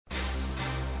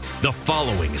The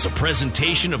following is a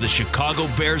presentation of the Chicago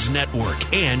Bears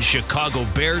Network and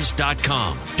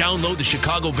ChicagoBears.com. Download the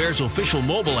Chicago Bears official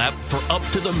mobile app for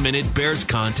up-to-the-minute Bears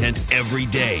content every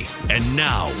day. And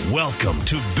now, welcome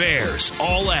to Bears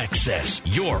All Access,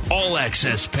 your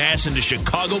all-access pass into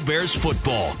Chicago Bears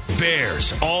football.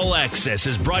 Bears All Access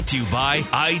is brought to you by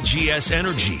IGS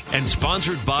Energy and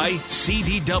sponsored by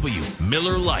CDW,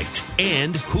 Miller Lite,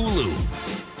 and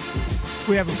Hulu.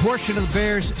 We have a portion of the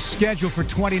Bears' schedule for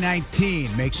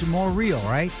 2019. Makes it more real,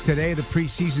 right? Today, the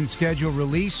preseason schedule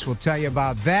release. We'll tell you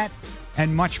about that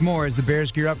and much more as the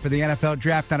Bears gear up for the NFL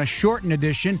Draft on a shortened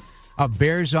edition of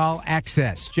Bears All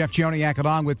Access. Jeff Joniak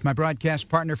along with my broadcast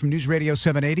partner from News Radio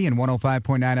 780 and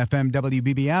 105.9 FM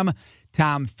WBBM,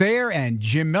 Tom Thayer, and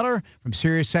Jim Miller from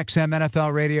SiriusXM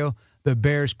NFL Radio, the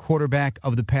Bears quarterback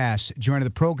of the past. Joining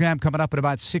the program coming up at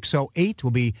about 6:08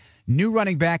 will be new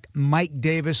running back Mike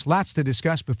Davis. Lots to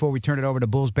discuss before we turn it over to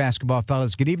Bulls basketball,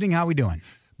 fellas. Good evening. How are we doing?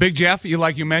 Big Jeff,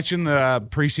 like you mentioned, the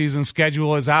preseason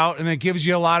schedule is out, and it gives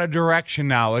you a lot of direction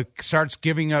now. It starts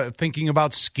thinking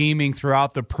about scheming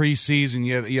throughout the preseason.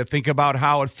 You think about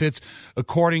how it fits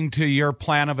according to your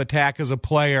plan of attack as a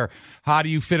player. How do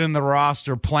you fit in the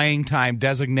roster, playing time,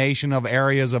 designation of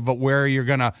areas of where you're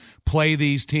going to play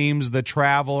these teams, the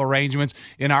travel arrangements,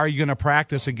 and are you going to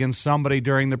practice against somebody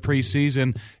during the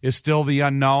preseason is still the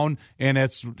unknown, and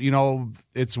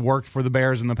it's worked for the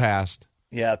Bears in the past.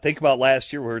 Yeah, think about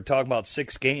last year. We were talking about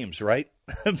 6 games, right?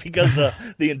 Because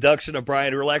the induction of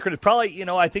Brian Urlacher. It's probably,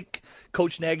 I think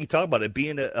Coach Nagy talked about it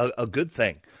being a good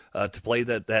thing to play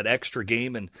that extra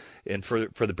game and for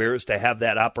the Bears to have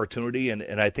that opportunity.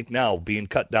 And I think now being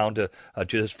cut down to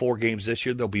just 4 games this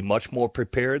year, they'll be much more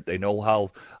prepared. They know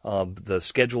how the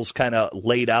schedule's kind of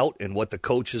laid out and what the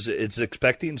coach is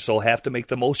expecting, so have to make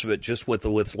the most of it just with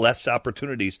less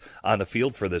opportunities on the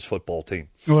field for this football team.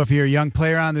 Well, if you're a young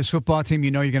player on this football team,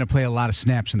 you know you're going to play a lot of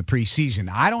snaps in the preseason.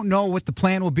 I don't know what the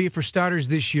plan will be for starters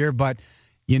this year, but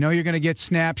you know you're going to get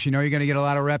snaps. You know you're going to get a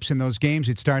lot of reps in those games.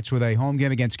 It starts with a home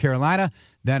game against Carolina,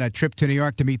 then a trip to New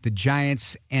York to meet the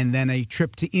Giants, and then a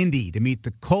trip to Indy to meet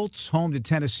the Colts, home to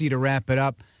Tennessee to wrap it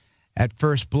up. At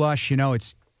first blush,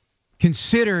 it's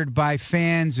considered by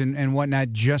fans and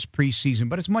whatnot just preseason,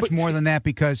 but it's much more than that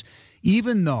because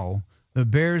even though the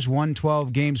Bears won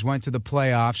 12 games, went to the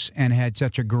playoffs, and had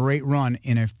such a great run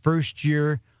in a first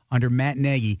year under Matt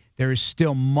Nagy, there is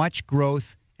still much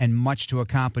growth and much to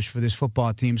accomplish for this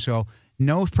football team. So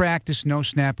no practice, no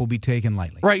snap will be taken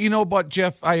lightly. Right, but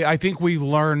Jeff, I think we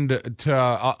learned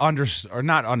to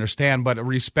not understand, but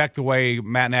respect the way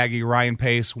Matt Nagy, Ryan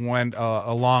Pace went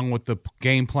along with the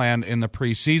game plan in the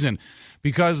preseason.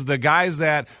 Because the guys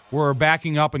that were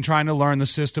backing up and trying to learn the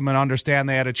system and understand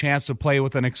they had a chance to play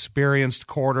with an experienced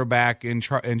quarterback in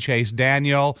Chase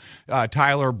Daniel.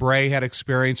 Tyler Bray had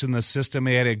experience in the system.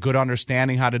 He had a good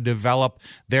understanding how to develop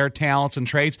their talents and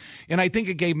traits. And I think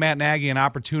it gave Matt Nagy an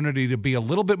opportunity to be a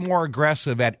little bit more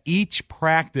aggressive at each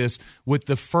practice with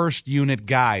the first unit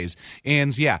guys.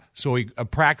 And, so he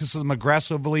practices them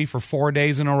aggressively for 4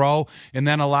 days in a row and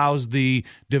then allows the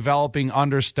developing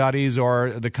understudies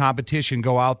or the competition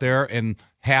go out there and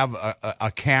have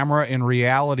a camera in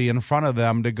reality in front of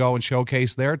them to go and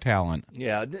showcase their talent.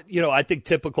 Yeah, I think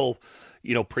typical,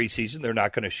 preseason, they're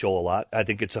not going to show a lot. I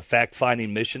think it's a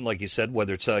fact-finding mission, like you said,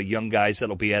 whether it's young guys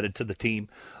that'll be added to the team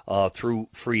through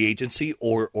free agency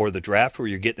or the draft where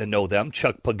you're getting to know them.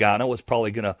 Chuck Pagano is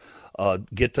probably going to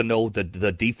get to know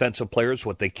the defensive players,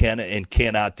 what they can and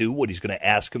cannot do, what he's going to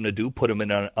ask them to do, put them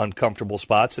in uncomfortable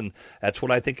spots, and that's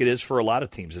what I think it is for a lot of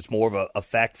teams. It's more of a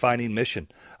fact-finding mission,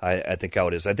 I think how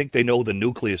it is. I think they know the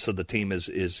nucleus of the team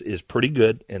is pretty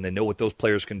good, and they know what those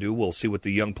players can do. We'll see what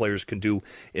the young players can do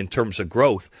in terms of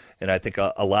growth, and I think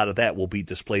a lot of that will be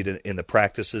displayed in the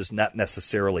practices, not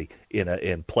necessarily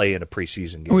in play in a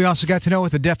preseason game. We also got to know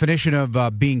what the definition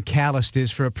of being calloused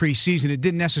is for a preseason. It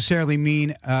didn't necessarily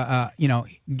mean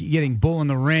getting bull in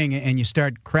the ring and you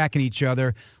start cracking each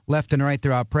other left and right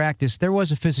throughout practice. There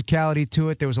was a physicality to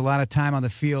it. There was a lot of time on the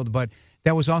field, but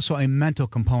that was also a mental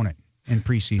component in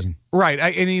preseason. Right.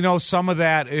 And some of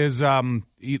that is,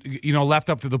 left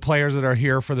up to the players that are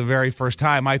here for the very first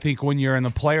time. I think when you're in the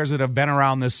players that have been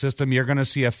around this system, you're going to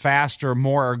see a faster,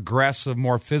 more aggressive,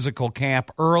 more physical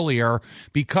camp earlier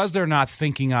because they're not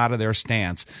thinking out of their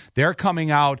stance. They're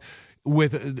coming out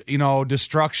with,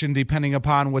 destruction depending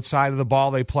upon what side of the ball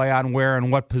they play on, where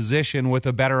and what position, with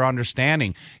a better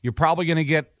understanding. You're probably going to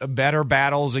get better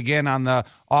battles again on the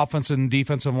offensive and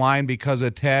defensive line because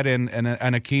of Ted and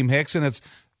Akeem Hicks. And it's,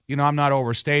 I'm not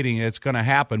overstating it. It's going to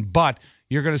happen. But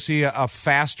you're going to see a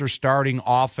faster starting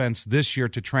offense this year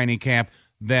to training camp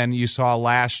than you saw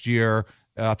last year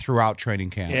throughout training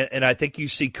camp. And I think you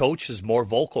see coaches more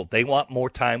vocal. They want more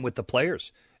time with the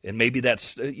players. And maybe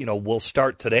that's, we'll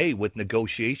start today with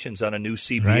negotiations on a new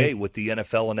CBA with the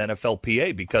NFL and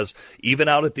NFLPA, because even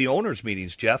out at the owners'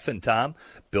 meetings, Jeff and Tom,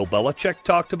 Bill Belichick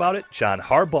talked about it. John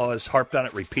Harbaugh has harped on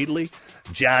it repeatedly.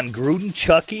 John Gruden,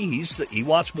 Chucky, he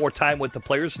wants more time with the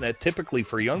players, and that typically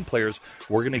for young players,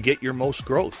 we're going to get your most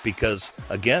growth because,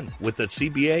 again, with the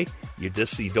CBA, you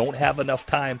don't have enough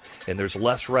time, and there's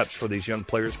less reps for these young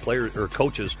players. Players or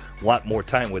coaches want more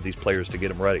time with these players to get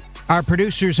them ready. Our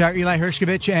producers are Eli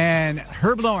Hershkovich and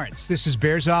Herb Lawrence. This is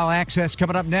Bears All Access.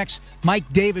 Coming up next,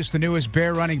 Mike Davis, the newest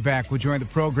Bear running back, will join the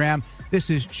program. This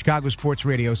is Chicago Sports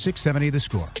Radio 670 The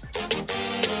Score.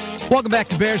 Welcome back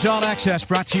to Bears All Access,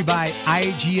 brought to you by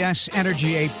IGS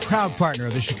Energy, a proud partner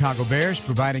of the Chicago Bears,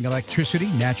 providing electricity,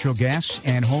 natural gas,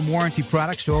 and home warranty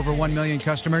products to over 1 million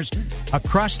customers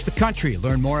across the country.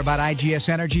 Learn more about IGS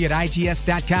Energy at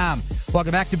IGS.com.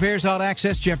 Welcome back to Bears All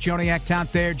Access. Jeff Joniak, Tom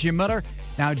Thayer, Jim Miller.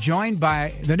 Now joined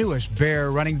by the newest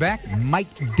Bear running back, Mike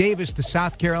Davis, the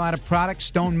South Carolina product,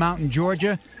 Stone Mountain,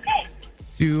 Georgia,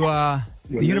 to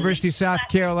the University of South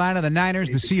Carolina, the Niners,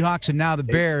 the Seahawks, and now the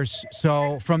Bears.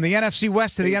 So from the NFC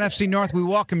West to the NFC North, we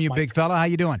welcome you, big fella. How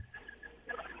you doing?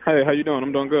 Hey, how you doing?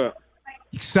 I'm doing good.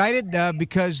 Excited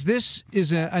because this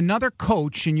is another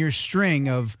coach in your string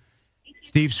of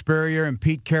Steve Spurrier and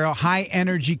Pete Carroll,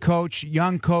 high-energy coach,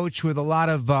 young coach with a lot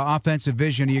of offensive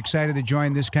vision. Are you excited to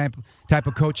join this type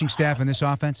of coaching staff in this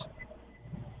offense?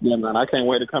 Yeah, man, I can't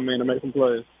wait to come in and make some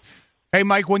plays. Hey,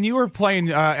 Mike, when you were playing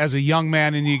as a young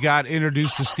man and you got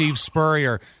introduced to Steve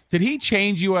Spurrier, did he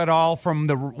change you at all from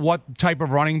what type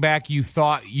of running back you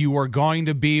thought you were going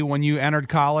to be when you entered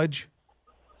college?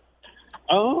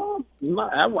 I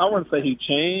wouldn't say he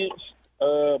changed,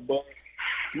 but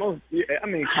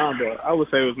kind of. I would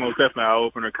say it was most definitely an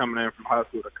eye-opener coming in from high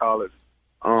school to college.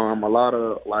 A lot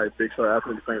of, big show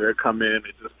athletes think they come in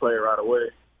and just play right away.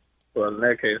 But in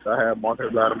that case, I had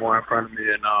Marcus Lattimore in front of me,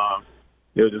 and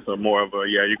it was just more of a,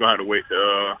 you're going to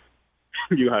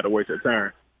have to wait your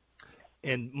turn.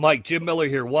 And, Mike, Jim Miller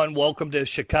here. Welcome to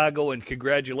Chicago, and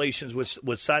congratulations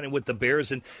with signing with the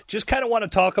Bears. And just kind of want to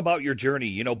talk about your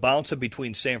journey, bouncing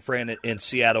between San Fran and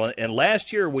Seattle. And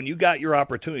last year when you got your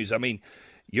opportunities, I mean,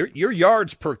 your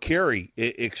yards per carry,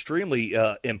 extremely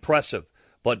impressive.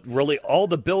 But really all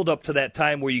the build-up to that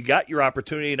time where you got your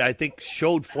opportunity, and I think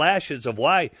showed flashes of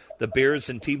why the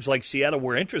Bears and teams like Seattle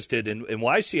were interested and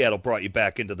why Seattle brought you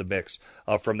back into the mix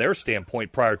from their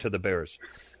standpoint prior to the Bears.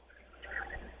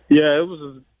 Yeah, it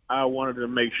was. I wanted to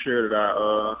make sure that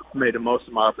I made the most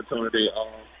of my opportunity.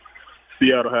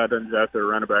 Seattle had undrafted a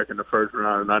running back in the first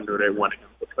round, and I knew they wanted him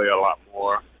to play a lot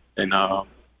more. And I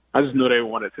just knew they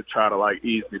wanted to try to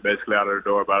ease me basically out of the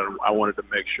door. But I wanted to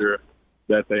make sure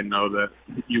that they know that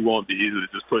you won't be easily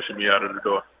just pushing me out of the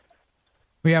door.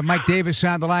 We have Mike Davis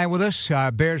on the line with us,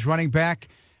 Bears running back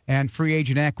and free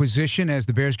agent acquisition as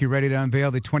the Bears get ready to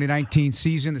unveil the 2019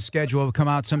 season. The schedule will come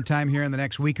out sometime here in the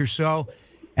next week or so.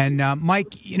 And,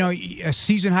 Mike, a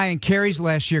season high in carries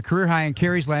last year, career high in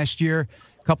carries last year,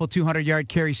 a couple 200-yard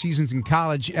carry seasons in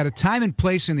college, at a time and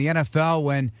place in the NFL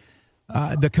when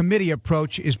the committee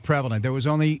approach is prevalent. There was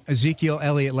only Ezekiel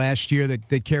Elliott last year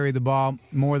that carried the ball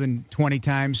more than 20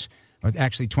 times, or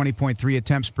actually 20.3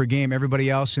 attempts per game. Everybody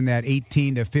else in that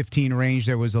 18 to 15 range,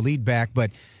 there was a lead back.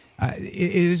 But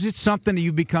is it something that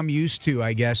you've become used to,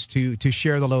 I guess, to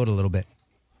share the load a little bit?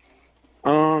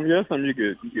 Yeah, something you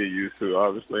get used to,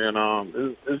 obviously, and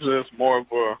it's just more of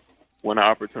a when the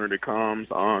opportunity comes,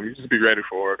 you just be ready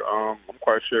for it. I'm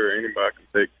quite sure anybody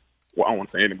can take. Well, I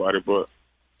won't say anybody, but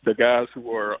the guys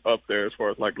who are up there, as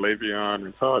far as Le'Veon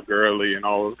and Todd Gurley and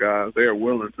all those guys, they are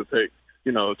willing to take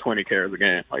 20 carries a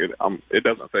game. It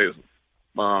doesn't faze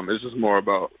them. It's just more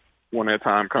about when that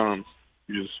time comes,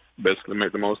 you just basically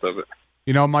make the most of it.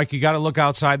 Mike, you got to look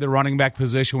outside the running back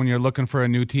position when you're looking for a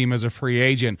new team as a free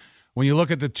agent. When you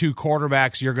look at the two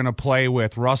quarterbacks you're going to play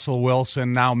with, Russell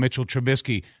Wilson, now Mitchell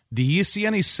Trubisky, do you see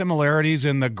any similarities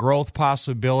in the growth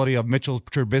possibility of Mitchell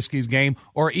Trubisky's game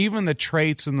or even the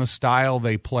traits and the style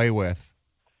they play with?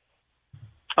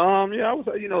 Yeah, I would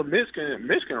say,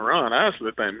 Mitch can run. I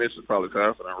actually think Mitch is probably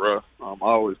faster than Russ. I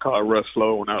always called Russ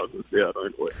slow when I was in Seattle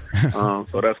anyway.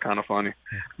 So that's kind of funny.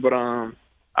 But I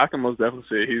can most definitely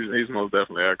say he's most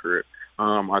definitely accurate.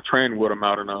 I trained with him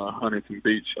out in Huntington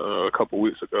Beach a couple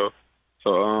weeks ago.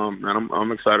 So, and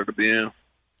I'm excited to be in.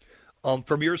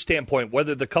 From your standpoint,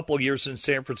 whether the couple of years in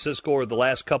San Francisco or the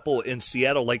last couple in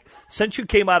Seattle, since you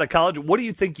came out of college, what do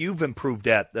you think you've improved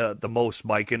at the most,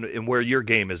 Mike, and where your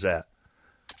game is at?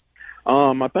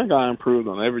 I think I improved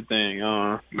on everything.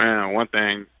 One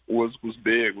thing was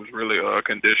big was really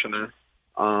conditioning.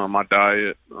 my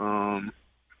diet. I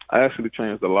actually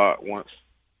changed a lot once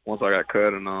I got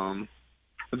cut, and I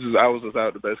was just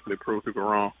out to basically prove people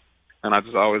wrong. And I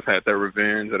just always had that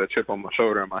revenge, that chip on my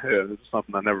shoulder in my head. It's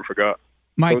something I never forgot.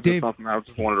 Mike Davis. Something I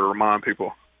just wanted to remind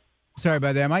people. Sorry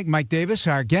about that, Mike. Mike Davis,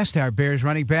 our guest, our Bears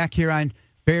running back here on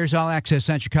Bears All Access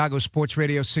on Chicago Sports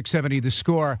Radio 670 The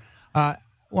Score.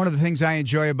 One of the things I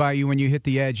enjoy about you when you hit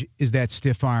the edge is that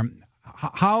stiff arm.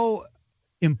 How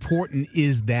important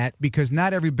is that? Because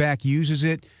not every back uses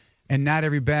it, and not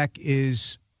every back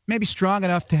is maybe strong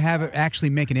enough to have it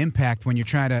actually make an impact when you're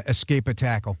trying to escape a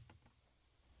tackle.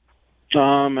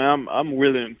 I'm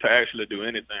willing to actually do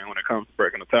anything when it comes to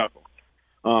breaking a tackle.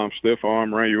 Stiff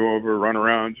arm, run you over, run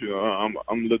around you. I'm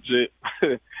legit,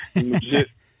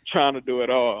 trying to do it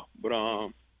all. But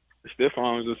stiff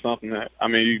arm is just something that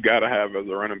you got to have as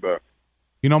a running back.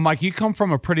 You know, Mike, you come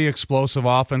from a pretty explosive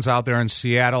offense out there in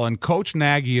Seattle, and Coach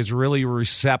Nagy is really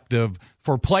receptive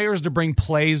for players to bring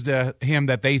plays to him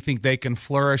that they think they can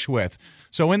flourish with.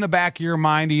 So in the back of your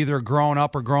mind, either growing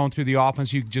up or growing through the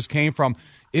offense you just came from,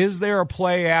 is there a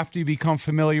play after you become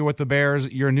familiar with the Bears,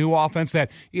 your new offense,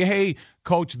 that, hey,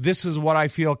 Coach, this is what I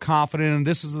feel confident in,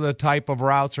 this is the type of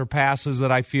routes or passes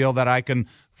that I feel that I can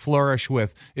flourish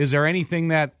with? Is there anything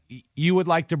that you would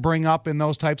like to bring up in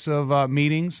those types of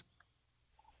meetings?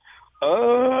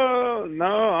 No,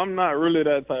 I'm not really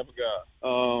that type of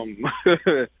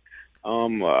guy.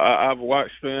 I've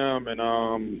watched film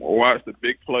and watched the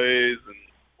big plays and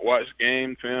watched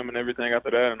game film and everything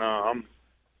after that, and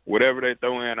whatever they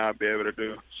throw in, I'll be able to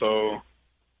do. So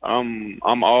I'm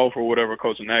all for whatever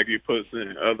Coach Nagy puts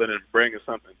in. Other than bringing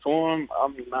something to him,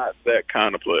 I'm not that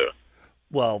kind of player.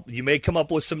 Well, you may come up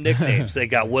with some nicknames. They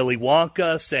got Willy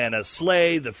Wonka, Santa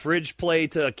Slay, the fridge play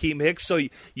to Akeem Hicks. So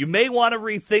you may want to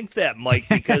rethink that, Mike,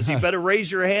 because you better raise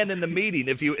your hand in the meeting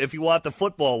if you want the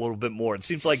football a little bit more. It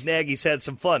seems like Nagy's had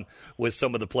some fun with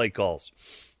some of the play calls.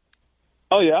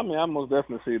 Oh, yeah, I most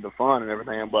definitely see the fun and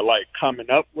everything, but, coming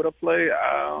up with a play,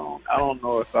 I don't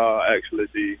know if I'll actually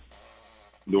be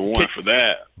the one for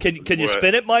that. Can you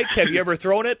spin it, Mike? Have you ever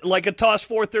thrown it like a toss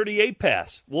 438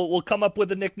 pass? We'll come up with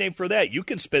a nickname for that. You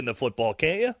can spin the football,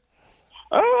 can't you?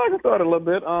 I can throw it a little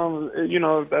bit.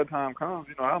 If that time comes,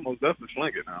 I'll most definitely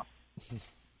sling it now.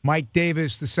 Mike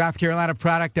Davis, the South Carolina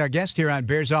product, our guest here on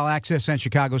Bears All Access on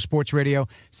Chicago Sports Radio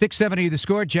 670 The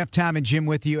Score. Jeff, Tom, and Jim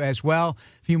with you as well.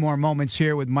 A few more moments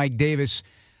here with Mike Davis.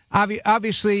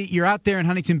 Obviously, you're out there in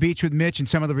Huntington Beach with Mitch and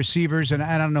some of the receivers, and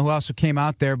I don't know who else came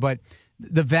out there, but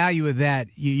the value of that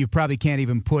you probably can't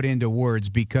even put into words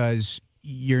because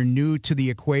you're new to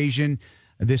the equation.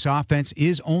 This offense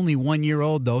is only 1 year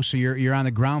old, though, so you're on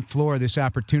the ground floor of this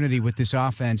opportunity with this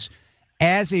offense.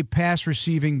 As a pass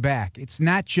receiving back, it's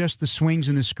not just the swings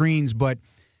and the screens, but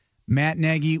Matt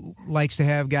Nagy likes to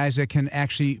have guys that can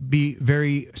actually be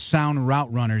very sound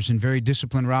route runners and very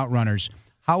disciplined route runners.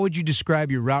 How would you describe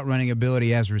your route running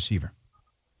ability as a receiver?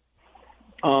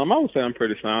 I would say I'm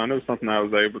pretty sound. It was something I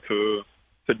was able to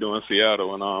do in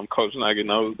Seattle, and Coach Nagy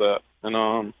knows that.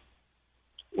 And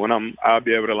when I'll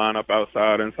be able to line up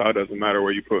outside, inside, doesn't matter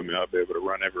where you put me. I'll be able to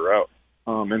run every route.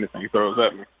 Anything he throws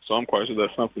at me. So I'm quite sure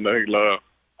that's something that he loved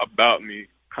about me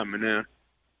coming in.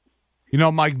 You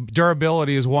know, Mike,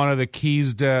 durability is one of the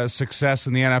keys to success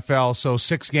in the NFL. So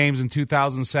 6 games in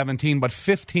 2017, but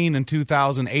 15 in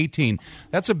 2018.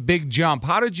 That's a big jump.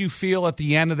 How did you feel at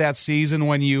the end of that season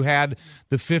when you had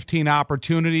the 15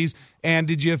 opportunities? And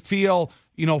did you feel,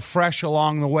 fresh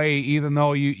along the way, even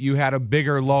though you had a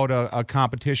bigger load of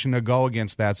competition to go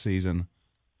against that season?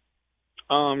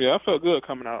 Yeah, I felt good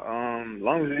coming out. As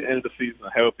long as you ended the season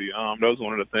healthy, that was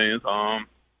one of the things.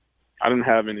 I didn't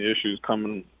have any issues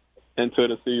coming into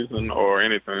the season or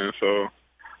anything, so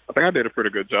I think I did a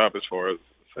pretty good job as far as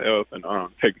health and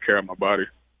taking care of my body.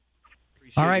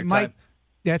 All right, Mike,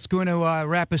 that's going to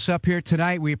wrap us up here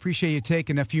tonight. We appreciate you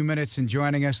taking a few minutes and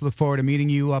joining us. Look forward to meeting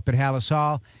you up at Hallis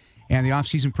Hall and the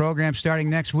off-season program starting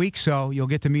next week, so you'll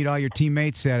get to meet all your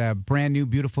teammates at a brand-new,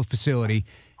 beautiful facility.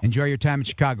 Enjoy your time in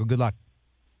Chicago. Good luck.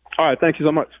 All right, thank you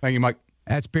so much. Thank you, Mike.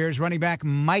 That's Bears running back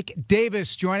Mike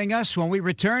Davis joining us. When we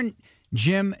return,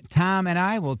 Jim, Tom, and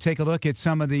I will take a look at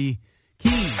some of the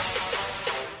key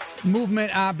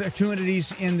movement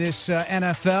opportunities in this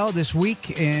NFL this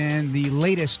week and the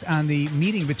latest on the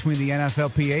meeting between the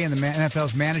NFLPA and the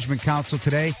NFL's Management Council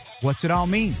today. What's it all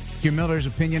mean? Jim Miller's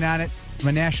opinion on it from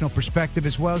a national perspective,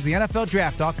 as well as the NFL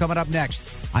Draft, all coming up next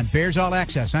on Bears All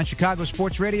Access on Chicago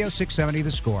Sports Radio 670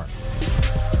 The Score.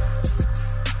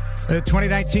 The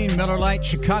 2019 Miller Lite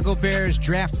Chicago Bears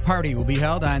Draft Party will be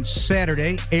held on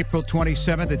Saturday, April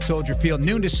 27th at Soldier Field,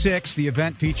 noon to 6. The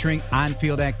event featuring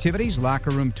on-field activities,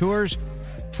 locker room tours,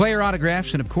 Player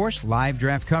autographs and, of course, live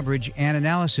draft coverage and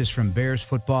analysis from Bears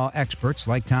football experts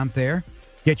like Tom Thayer.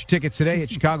 Get your tickets today at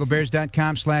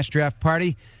chicagobears.com/draft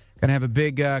party. Going to have a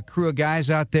big crew of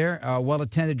guys out there, a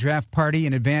well-attended draft party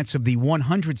in advance of the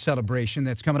 100 celebration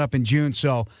that's coming up in June.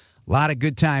 So a lot of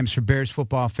good times for Bears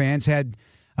football fans. Had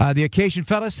the occasion,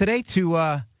 fellas, today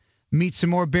to meet some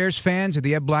more Bears fans at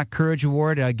the Ed Block Courage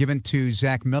Award given to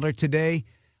Zach Miller today.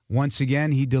 Once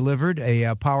again, he delivered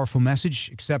a powerful message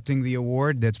accepting the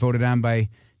award that's voted on by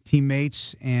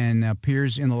teammates and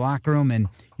peers in the locker room. And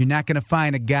you're not going to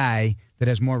find a guy that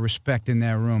has more respect in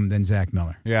that room than Zach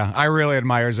Miller. Yeah, I really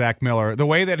admire Zach Miller. The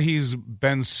way that he's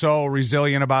been so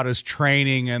resilient about his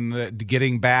training and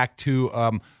getting back to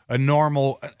a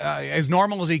normal, as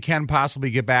normal as he can possibly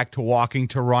get back to walking,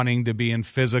 to running, to being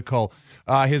physical.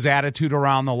 His attitude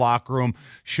around the locker room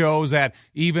shows that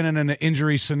even in an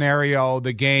injury scenario,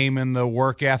 the game and the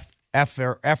work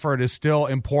effort is still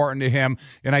important to him.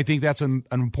 And I think that's an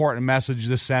important message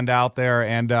to send out there.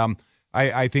 And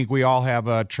I think we all have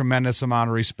a tremendous amount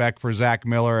of respect for Zach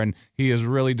Miller, and he is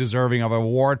really deserving of an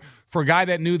award. For a guy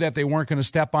that knew that they weren't going to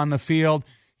step on the field,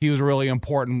 he was really an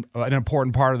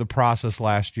important part of the process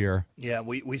last year. Yeah,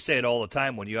 we say it all the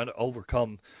time. When you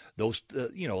overcome those,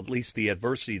 at least the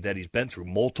adversity that he's been through,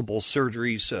 multiple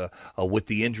surgeries with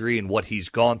the injury and what he's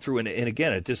gone through. And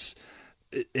again,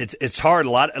 it's hard.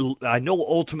 I know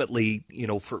ultimately,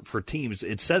 for teams,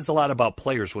 it says a lot about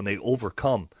players when they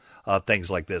overcome things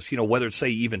like this. Whether it's, say,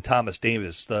 even Thomas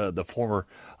Davis, the former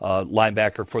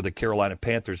linebacker for the Carolina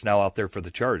Panthers, now out there for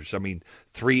the Chargers. I mean,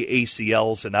 3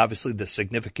 ACLs, and obviously the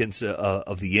significance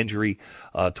of the injury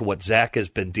to what Zach has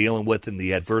been dealing with and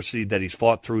the adversity that he's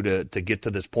fought through to get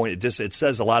to this point. It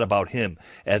says a lot about him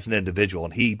as an individual,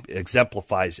 and he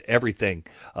exemplifies everything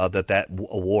that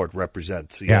award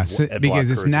represents.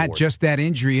 Because it's not just that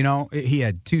injury. He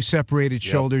had 2 separated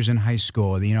shoulders in high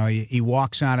school. He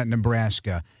walks on at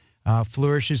Nebraska.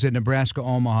 Flourishes at Nebraska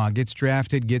Omaha, gets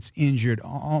drafted, gets injured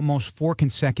almost 4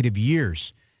 consecutive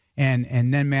years, and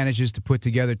then manages to put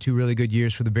together 2 really good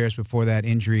years for the Bears before that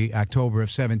injury, October of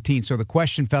 2017. So the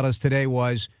question, fellas, today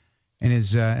was, and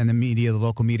the media, the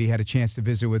local media, had a chance to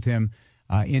visit with him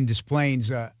in Des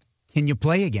Plaines. Can you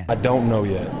play again? I don't know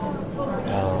yet,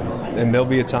 and there'll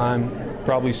be a time,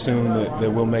 probably soon,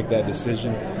 that we'll make that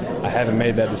decision. I haven't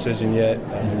made that decision yet.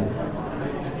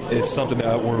 It's something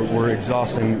that we're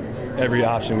exhausting every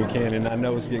option we can, and I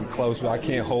know it's getting close, but I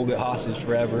can't hold it hostage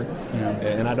forever,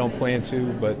 and I don't plan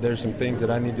to, but there's some things that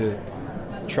I need to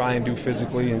try and do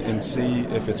physically and see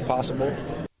if it's possible.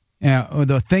 Yeah,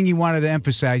 the thing he wanted to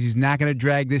emphasize, he's not going to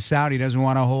drag this out. He doesn't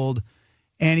want to hold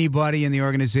anybody in the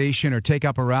organization or take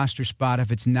up a roster spot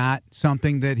if it's not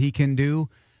something that he can do.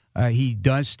 He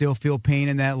does still feel pain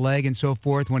in that leg and so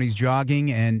forth when he's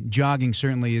jogging, and jogging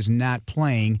certainly is not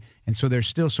playing, and so there's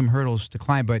still some hurdles to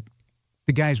climb, but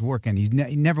the guy's working. He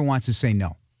never wants to say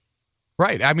no.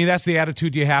 Right. I mean, that's the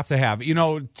attitude you have to have.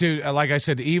 Like I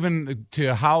said, even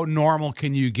to how normal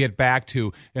can you get back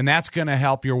to, and that's going to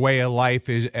help your way of life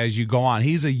as you go on.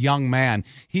 He's a young man.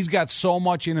 He's got so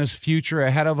much in his future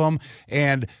ahead of him,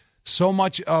 and so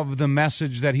much of the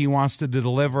message that he wants to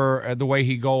deliver, the way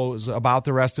he goes about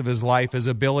the rest of his life, his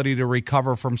ability to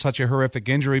recover from such a horrific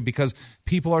injury, because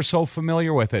people are so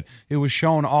familiar with it. It was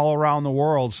shown all around the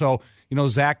world. So,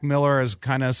 Zach Miller is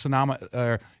kind of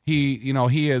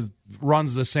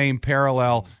runs the same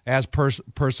parallel as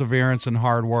perseverance and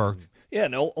hard work. Yeah,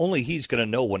 no, only he's going to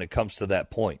know when it comes to that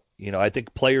point. I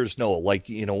think players know. Like,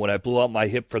 when I blew out my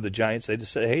hip for the Giants, they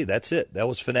just say, "Hey, that's it. That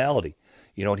was finality."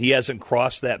 And he hasn't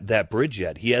crossed that bridge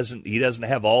yet. He doesn't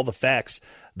have all the facts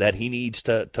that he needs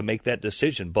to make that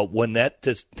decision. But when that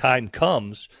time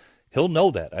comes, he'll know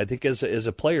that. I think as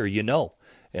a player,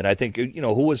 And I think,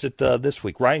 who was it this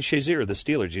week? Ryan Shazier, the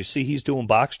Steelers. You see he's doing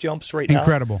box jumps right now?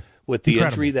 Incredible. With the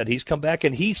injury that he's come back.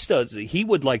 And he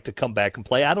would like to come back and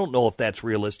play. I don't know if that's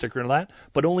realistic or not,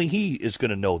 but only he is going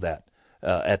to know that.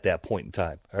 At that point in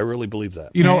time, I really believe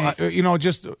that.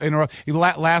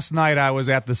 Last night I was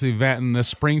at this event in the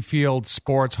Springfield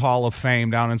Sports Hall of Fame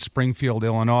down in Springfield,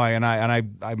 Illinois, and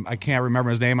I can't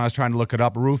remember his name. I was trying to look it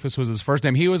up. Rufus was his first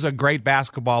name. He was a great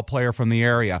basketball player from the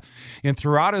area, and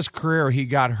throughout his career he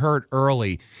got hurt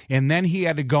early, and then he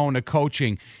had to go into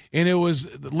coaching. And it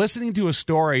was listening to a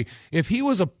story. If he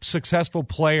was a successful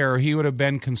player, he would have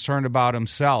been concerned about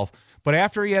himself. But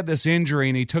after he had this injury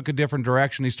and he took a different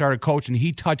direction, he started coaching.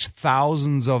 He touched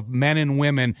thousands of men and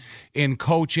women in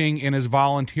coaching, in his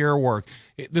volunteer work.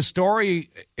 The story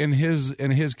in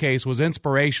his case was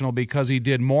inspirational because he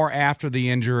did more after the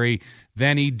injury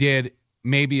than he did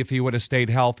maybe if he would have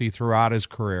stayed healthy throughout his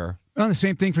career. Well, the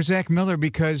same thing for Zach Miller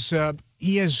because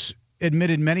he has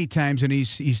admitted many times, and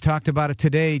he's talked about it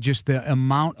today, just the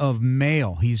amount of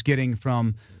mail he's getting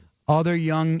from other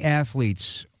young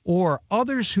athletes or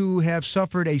others who have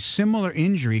suffered a similar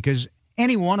injury, because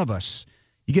any one of us,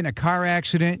 you get in a car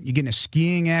accident, you get in a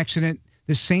skiing accident,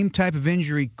 the same type of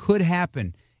injury could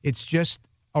happen. It's just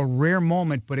a rare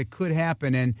moment, but it could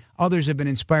happen, and others have been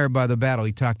inspired by the battle.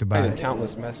 He talked about it.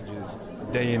 Countless messages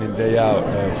day in and day out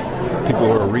of people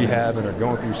who are rehabbing or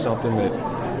going through something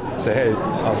that say, hey,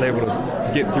 I was able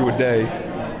to get through a day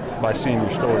by seeing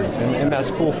your story. And that's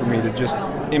cool for me to just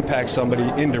impact somebody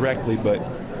indirectly, but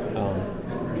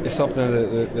it's something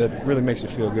that really makes it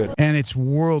feel good. And it's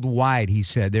worldwide, he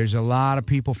said. There's a lot of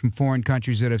people from foreign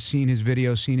countries that have seen his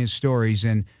videos, seen his stories,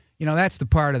 and, that's the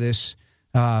part of this.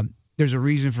 There's a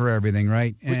reason for everything,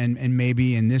 right? And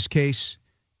maybe in this case,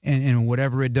 and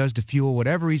whatever it does to fuel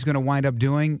whatever he's going to wind up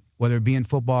doing, whether it be in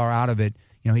football or out of it,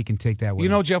 he can take that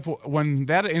with him. Jeff, when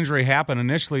that injury happened,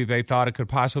 initially they thought it could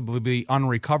possibly be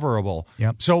unrecoverable.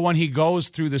 Yep. So when he goes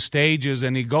through the stages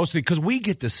and he goes through, because we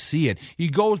get to see it, he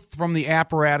goes from the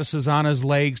apparatuses on his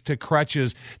legs to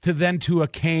crutches to a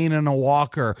cane and a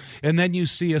walker, and then you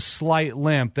see a slight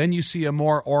limp. Then you see a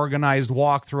more organized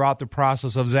walk throughout the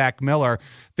process of Zach Miller.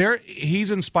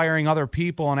 He's inspiring other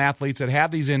people and athletes that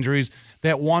have these injuries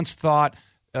that once thought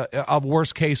a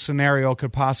worst-case scenario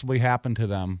could possibly happen to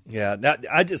them. Yeah,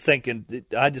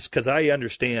 because I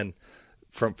understand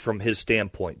from his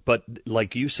standpoint. But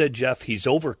like you said, Jeff, he's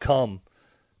overcome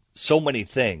so many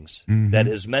things that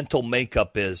his mental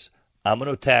makeup is, I'm going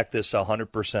to attack this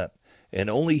 100%. And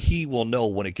only he will know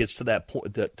when it gets to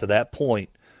that point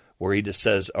where he just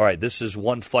says, all right, this is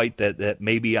one fight that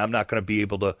maybe I'm not going to be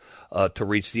able to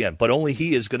reach the end. But only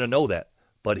he is going to know that.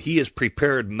 But he is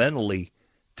prepared mentally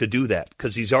to do that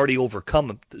because he's already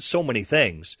overcome so many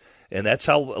things, and that's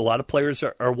how a lot of players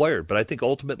are wired. But I think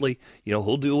ultimately,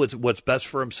 he'll do what's best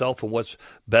for himself and what's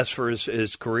best for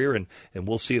his career, and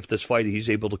we'll see if this fight he's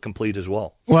able to complete as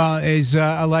well. Well, he's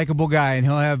a likable guy, and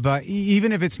he'll have,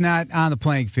 even if it's not on the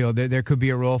playing field, there could be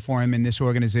a role for him in this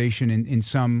organization in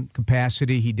some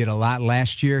capacity. He did a lot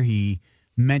last year. He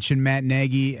mentioned Matt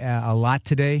Nagy a lot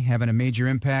today, having a major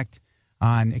impact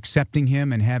on accepting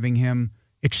him and having him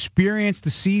experience the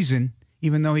season,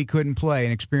 even though he couldn't play,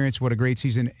 and experience what a great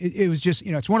season. It was just,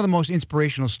 it's one of the most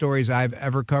inspirational stories I've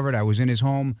ever covered. I was in his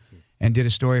home and did a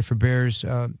story for Bears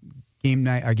Game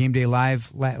Day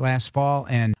Live last fall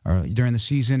and during the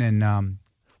season. And,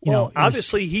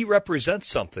 obviously he represents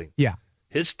something. Yeah.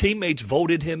 His teammates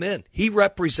voted him in. He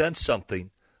represents something,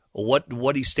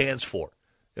 what he stands for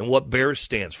and what Bears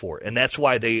stands for. And that's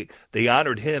why they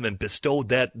honored him and bestowed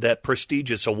that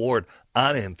prestigious award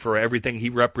on him for everything he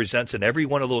represents. And every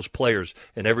one of those players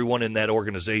and everyone in that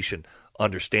organization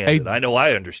understands it. I know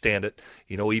I understand it,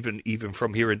 even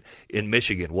from here in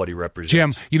Michigan, what he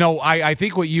represents. Jim, I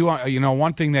think what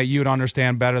one thing that you'd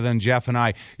understand better than Jeff and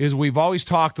I is we've always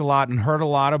talked a lot and heard a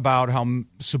lot about how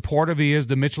supportive he is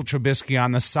to Mitchell Trubisky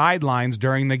on the sidelines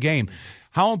during the game.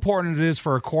 How important it is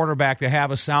for a quarterback to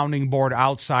have a sounding board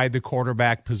outside the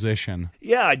quarterback position.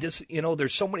 Yeah,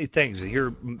 there's so many things.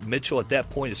 Here, Mitchell at that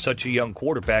point is such a young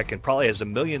quarterback and probably has a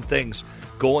million things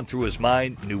going through his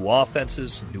mind, new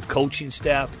offenses, new coaching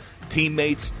staff,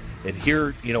 teammates. And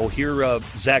here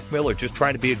Zach Miller just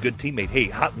trying to be a good teammate.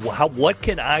 Hey, what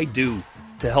can I do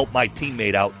to help my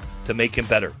teammate out to make him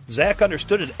better? Zach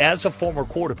understood it as a former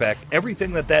quarterback,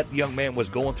 everything that young man was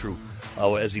going through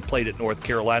as he played at North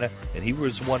Carolina, and he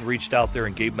was one reached out there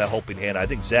and gave him a helping hand. I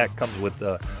think Zach comes with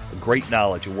a great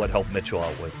knowledge of what helped Mitchell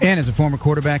out with. And as a former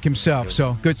quarterback himself,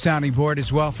 so good sounding board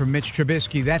as well for Mitch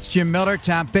Trubisky. That's Jim Miller,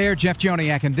 Tom Thayer, Jeff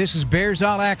Joniak, and this is Bears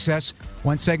All Access.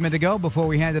 One segment to go before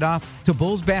we hand it off to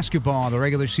Bulls basketball, the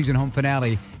regular season home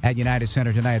finale at United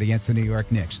Center tonight against the New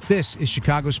York Knicks. This is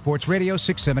Chicago Sports Radio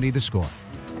 670 The Score.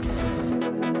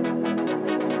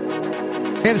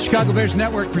 Hey, the Chicago Bears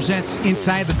Network presents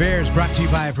Inside the Bears, brought to you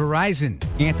by Verizon.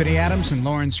 Anthony Adams and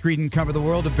Lauren Screeden cover the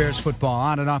world of Bears football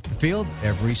on and off the field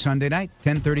every Sunday night,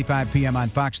 10:35 p.m. on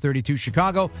Fox 32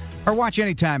 Chicago, or watch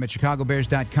anytime at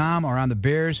chicagobears.com or on the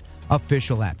Bears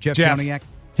official app. Jeff Joniak,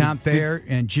 Tom Thayer,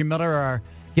 and Jim Miller are our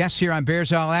guests here on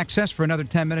Bears All Access for another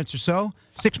 10 minutes or so.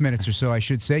 6 minutes or so, I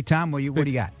should say. Tom, what do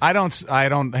you got? I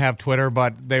don't have Twitter,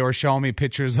 but they were showing me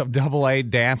pictures of Double A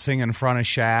dancing in front of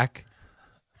Shaq.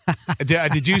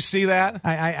 Did you see that?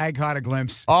 I caught a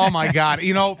glimpse. Oh, my God.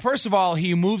 First of all,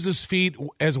 he moves his feet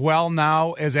as well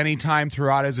now as any time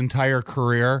throughout his entire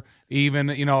career. Even,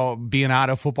 being out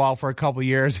of football for a couple of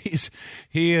years, he's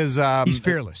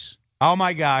fearless. Oh,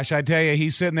 my gosh. I tell you,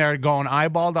 he's sitting there going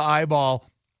eyeball to eyeball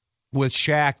with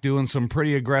Shaq doing some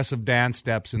pretty aggressive dance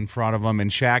steps in front of him,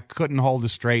 and Shaq couldn't hold a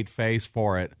straight face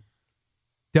for it.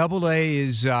 Double A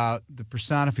is the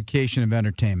personification of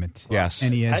entertainment. Yes.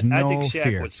 And he has no I think Shaq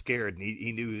fear. was scared, and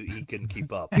he knew he couldn't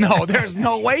keep up. No, there's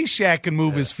no way Shaq can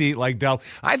move his feet like Double.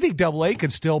 I think Double A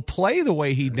could still play the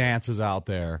way he dances out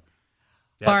there.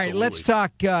 All right, let's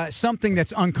talk something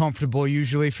that's uncomfortable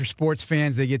usually for sports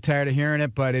fans. They get tired of hearing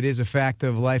it, but it is a fact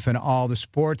of life in all the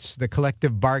sports. The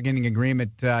collective bargaining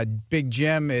agreement, Big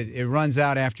Jim, it runs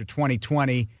out after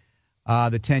 2020.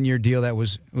 The 10-year deal that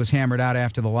was hammered out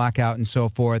after the lockout and so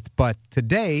forth. But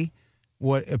today,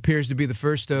 what appears to be the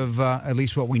first of, at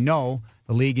least what we know,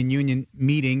 the league and union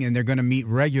meeting, and they're going to meet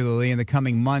regularly in the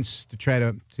coming months to try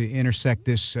to intersect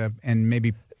this and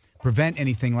maybe prevent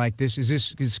anything like this. Is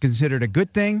this considered a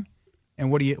good thing? And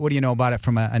what do you know about it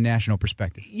from a national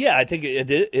perspective? Yeah, I think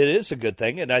it is a good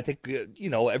thing, and I think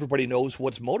everybody knows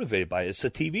what's motivated by it. It's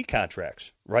the TV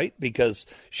contracts, right? Because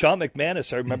Sean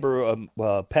McManus, I remember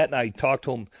Pat and I talked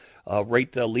to him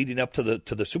leading up to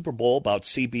the Super Bowl about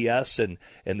CBS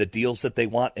and the deals that they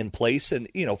want in place, and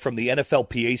from the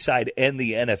NFLPA side and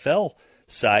the NFL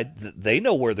side, they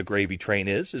know where the gravy train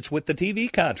is. It's with the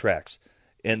TV contracts.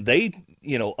 And they,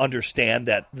 understand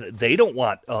that they don't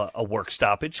want a work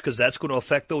stoppage because that's going to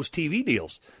affect those TV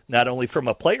deals, not only from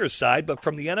a player's side, but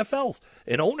from the NFL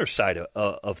and owner's side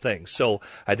of things. So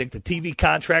I think the TV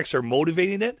contracts are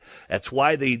motivating it. That's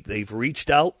why they've reached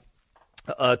out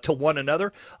to one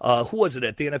another. Who was it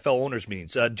at the NFL owners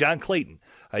meetings? John Clayton.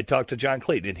 I talked to John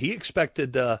Clayton, and he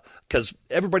expected, because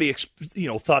everybody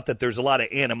thought that there's a lot of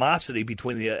animosity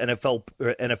between the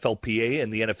NFLPA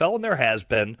and the NFL, and there has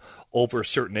been over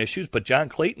certain issues. But John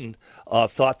Clayton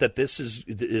thought that this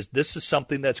is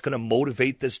something that's going to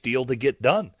motivate this deal to get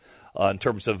done. In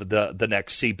terms of the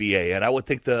next CBA. And I would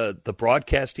think the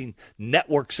broadcasting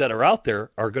networks that are out there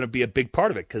are going to be a big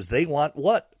part of it because they want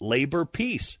what? Labor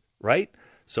peace, right?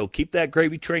 So keep that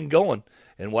gravy train going,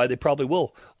 and why they probably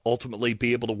will ultimately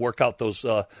be able to work out those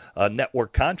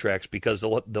network contracts because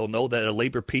they'll know that a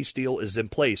labor peace deal is in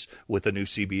place with the new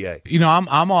CBA.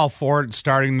 I'm all for it,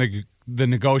 starting the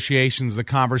negotiations, the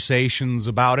conversations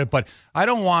about it, but I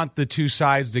don't want the two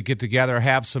sides to get together,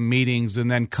 have some meetings,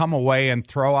 and then come away and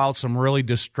throw out some really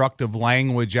destructive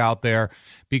language out there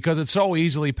because it's so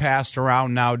easily passed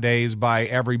around nowadays by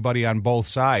everybody on both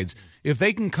sides. If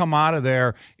they can come out of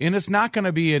there, and it's not going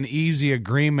to be an easy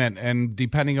agreement, and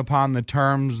depending upon the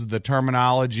terms, the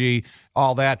terminology,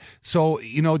 all that. So,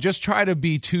 just try to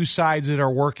be two sides that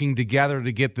are working together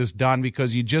to get this done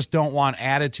because you just don't want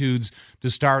attitudes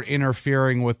to start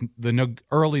interfering with the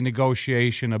early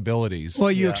negotiation abilities.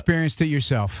 Well, you experienced it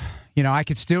yourself. I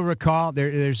could still recall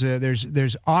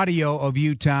there's audio of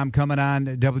you, Tom, coming on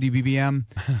WBBM.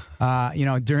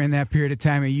 During that period of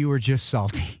time, and you were just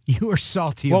salty. You were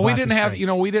salty. Well, about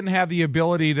we didn't have the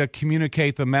ability to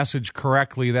communicate the message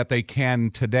correctly that they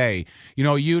can today.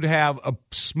 You'd have a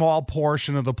small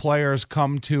portion of the players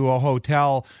come to a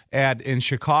hotel in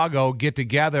Chicago, get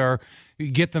together,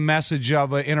 get the message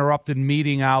of an interrupted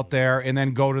meeting out there, and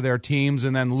then go to their teams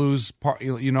and then lose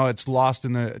it's lost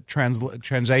in the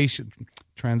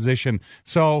transition.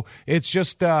 So it's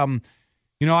just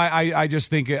I just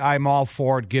think I'm all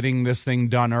for it, getting this thing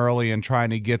done early and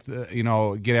trying to get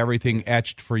get everything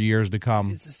etched for years to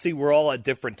come. See, we're all at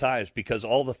different times because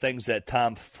all the things that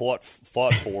Tom fought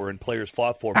for and players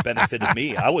fought for benefited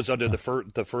me. I was under the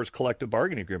first collective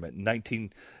bargaining agreement in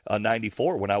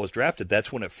 1994 when I was drafted.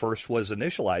 That's when it first was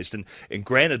initialized. And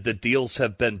granted, the deals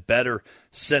have been better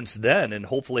since then, and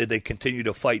hopefully they continue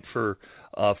to fight for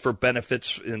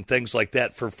benefits and things like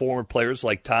that for former players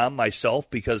like Tom, myself,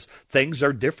 because things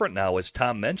are different now, as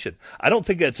Tom mentioned. I don't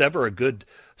think that's ever a good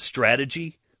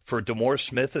strategy for DeMaurice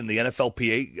Smith and the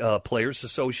NFLPA Players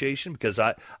Association because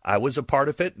I was a part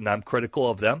of it and I'm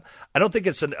critical of them. I don't think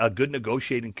it's a good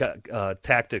negotiating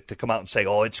tactic to come out and say,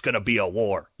 oh, it's going to be a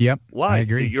war. Yep, why? I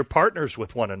agree. You're partners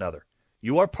with one another.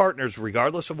 You are partners,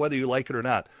 regardless of whether you like it or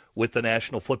not, with the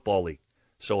National Football League.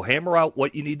 So hammer out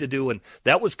what you need to do, and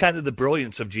that was kind of the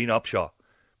brilliance of Gene Upshaw.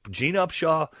 Gene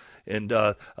Upshaw and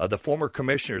the former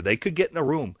commissioner, they could get in a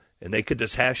room and they could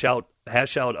just hash out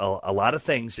a lot of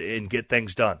things and get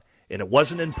things done. And it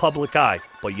wasn't in public eye,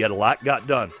 but yet a lot got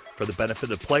done for the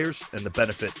benefit of players and the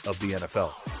benefit of the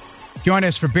NFL. Join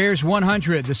us for Bears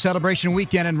 100, the celebration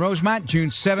weekend in Rosemont, June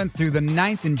 7th through the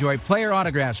 9th. Enjoy player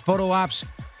autographs, photo ops,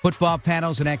 football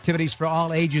panels, and activities for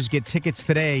all ages. Get tickets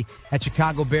today at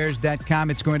ChicagoBears.com.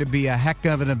 It's going to be a heck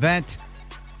of an event.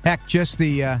 Heck, just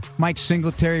the Mike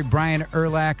Singletary, Brian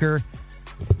Urlacher,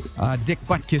 Dick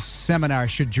Butkus seminar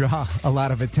should draw a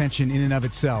lot of attention in and of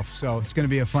itself. So it's going to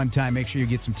be a fun time. Make sure you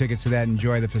get some tickets to that and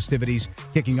enjoy the festivities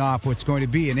kicking off what's going to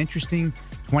be an interesting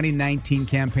 2019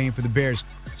 campaign for the Bears.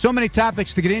 So many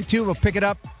topics to get into. We'll pick it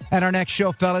up at our next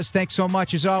show, fellas. Thanks so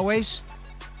much, as always.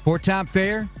 For Tom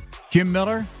Thayer, Jim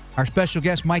Miller, our special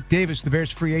guest, Mike Davis, the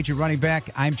Bears free agent running back,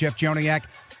 I'm Jeff Joniak.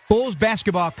 Bulls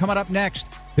basketball coming up next.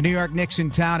 The New York Knicks in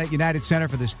town at United Center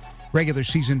for this regular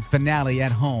season finale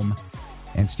at home.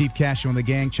 And Steve Cashel and the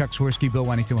gang, Chuck Swirsky, Bill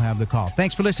Wennington will have the call.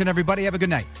 Thanks for listening, everybody. Have a good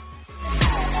night.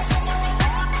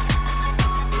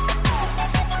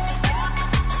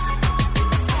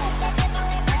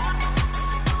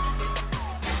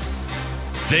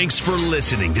 Thanks for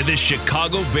listening to this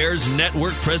Chicago Bears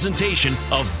Network presentation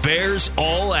of Bears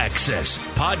All Access.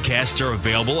 Podcasts are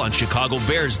available on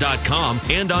ChicagoBears.com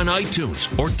and on iTunes,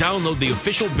 or download the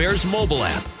official Bears mobile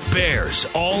app. Bears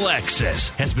All Access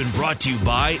has been brought to you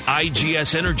by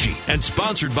IGS Energy and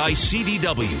sponsored by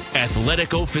CDW,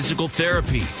 Athletico Physical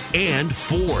Therapy, and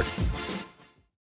Ford.